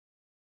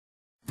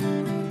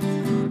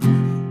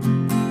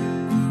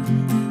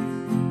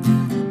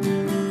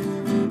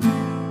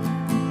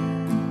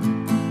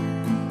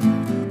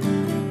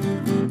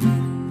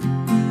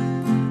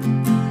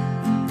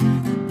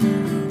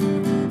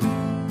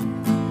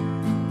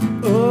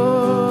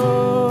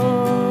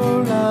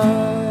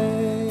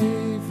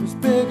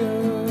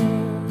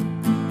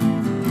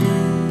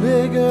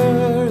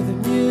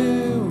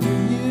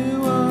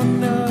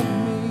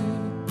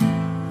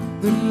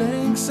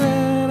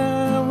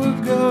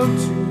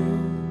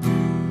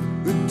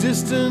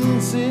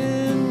distance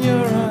in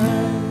your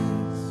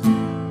eyes.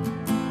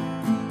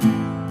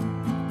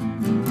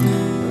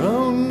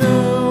 Oh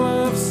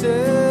no, I've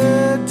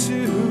said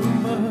too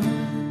much.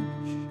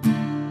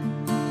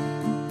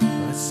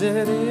 I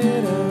set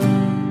it up.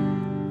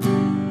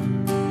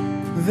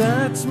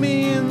 That's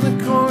me in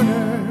the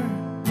corner.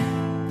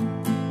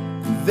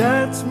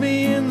 That's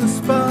me in the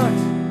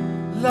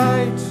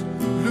spotlight,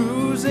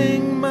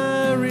 losing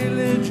my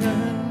religion,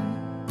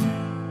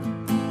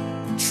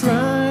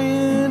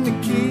 trying to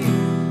keep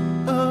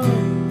up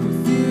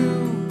with you,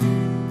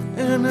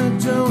 and I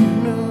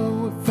don't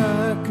know if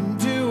I can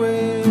do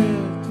it.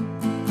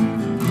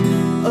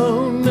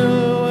 Oh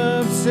no,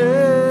 I've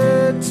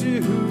said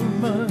too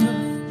much.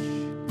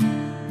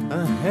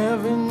 I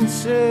haven't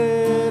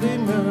said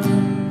enough.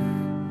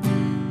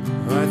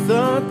 I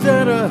thought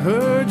that I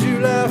heard you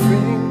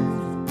laughing.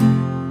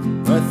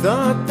 I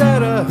thought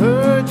that I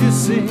heard you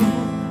sing.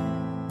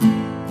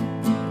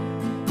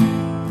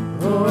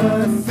 Oh,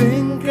 I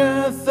think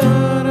I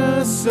thought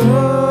I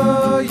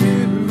saw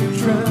you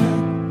try.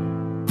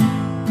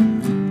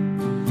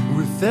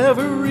 With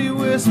every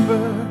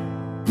whisper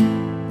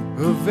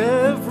of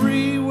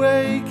every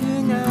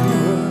waking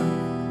hour,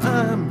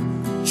 I'm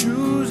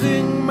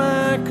choosing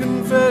my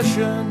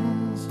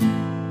confessions,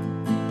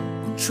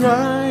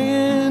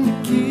 trying to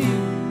keep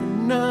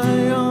an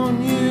eye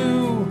on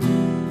you,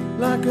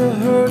 like a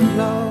hurt,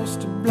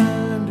 lost, and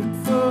blinded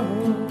fool.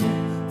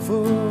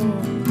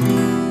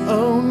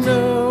 Oh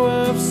no,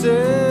 I've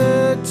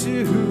said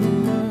too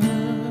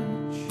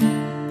much.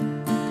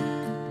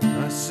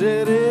 I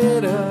set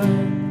it up.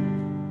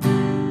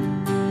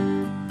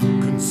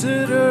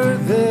 Consider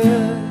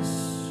this,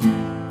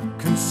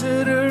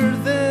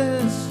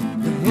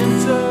 the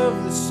hint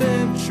of the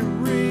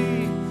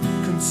century.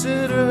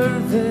 Consider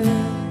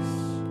this,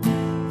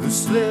 the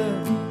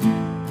slip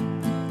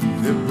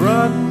that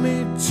brought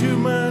me to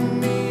my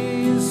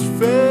knees.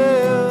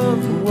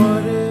 Failed.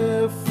 What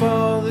if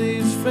all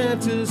these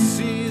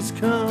fantasies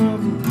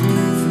come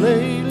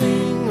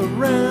flailing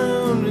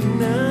around, and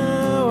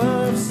now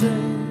I've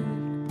said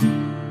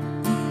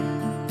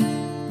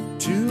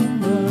too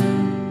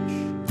much.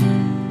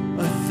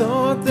 I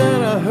thought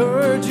that I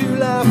heard you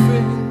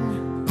laughing.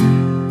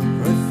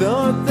 I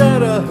thought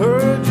that I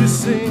heard you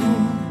sing.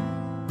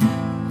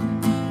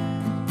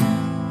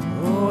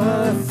 Oh,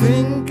 I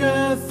think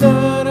I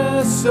thought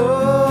I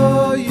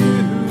saw you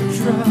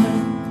try.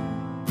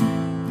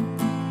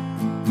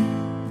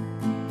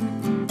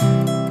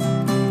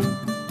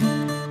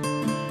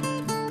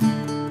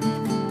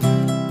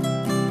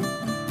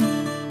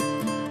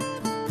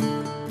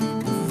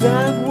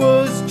 That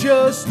was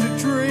just a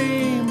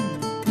dream.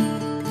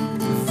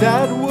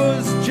 That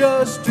was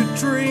just a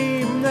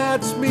dream.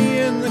 That's me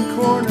in the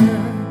corner.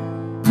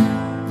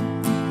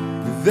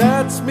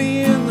 That's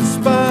me in the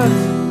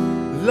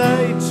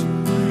spotlight,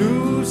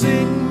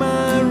 losing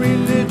my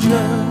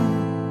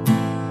religion,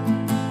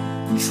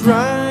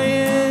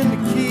 trying to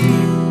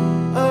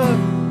keep up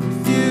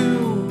with you,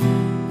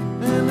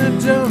 and I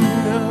don't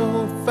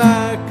know if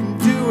I can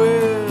do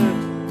it.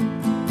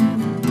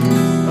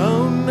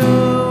 Oh no,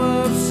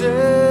 I've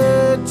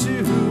said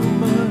too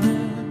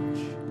much.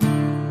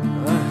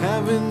 I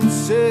haven't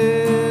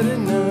said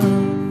enough.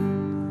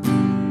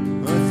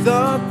 I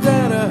thought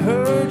that I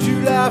heard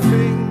you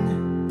laughing.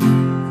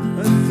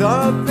 I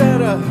thought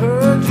that I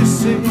heard you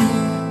sing.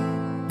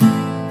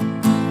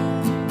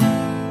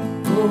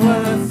 Oh,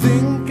 I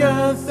think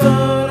I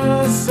thought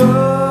I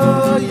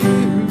saw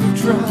you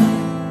try.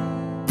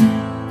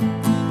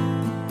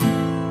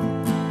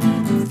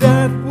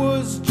 That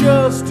was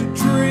just a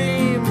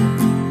dream.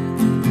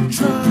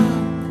 Try,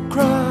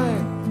 cry,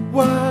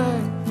 why,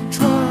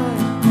 try.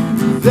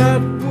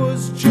 That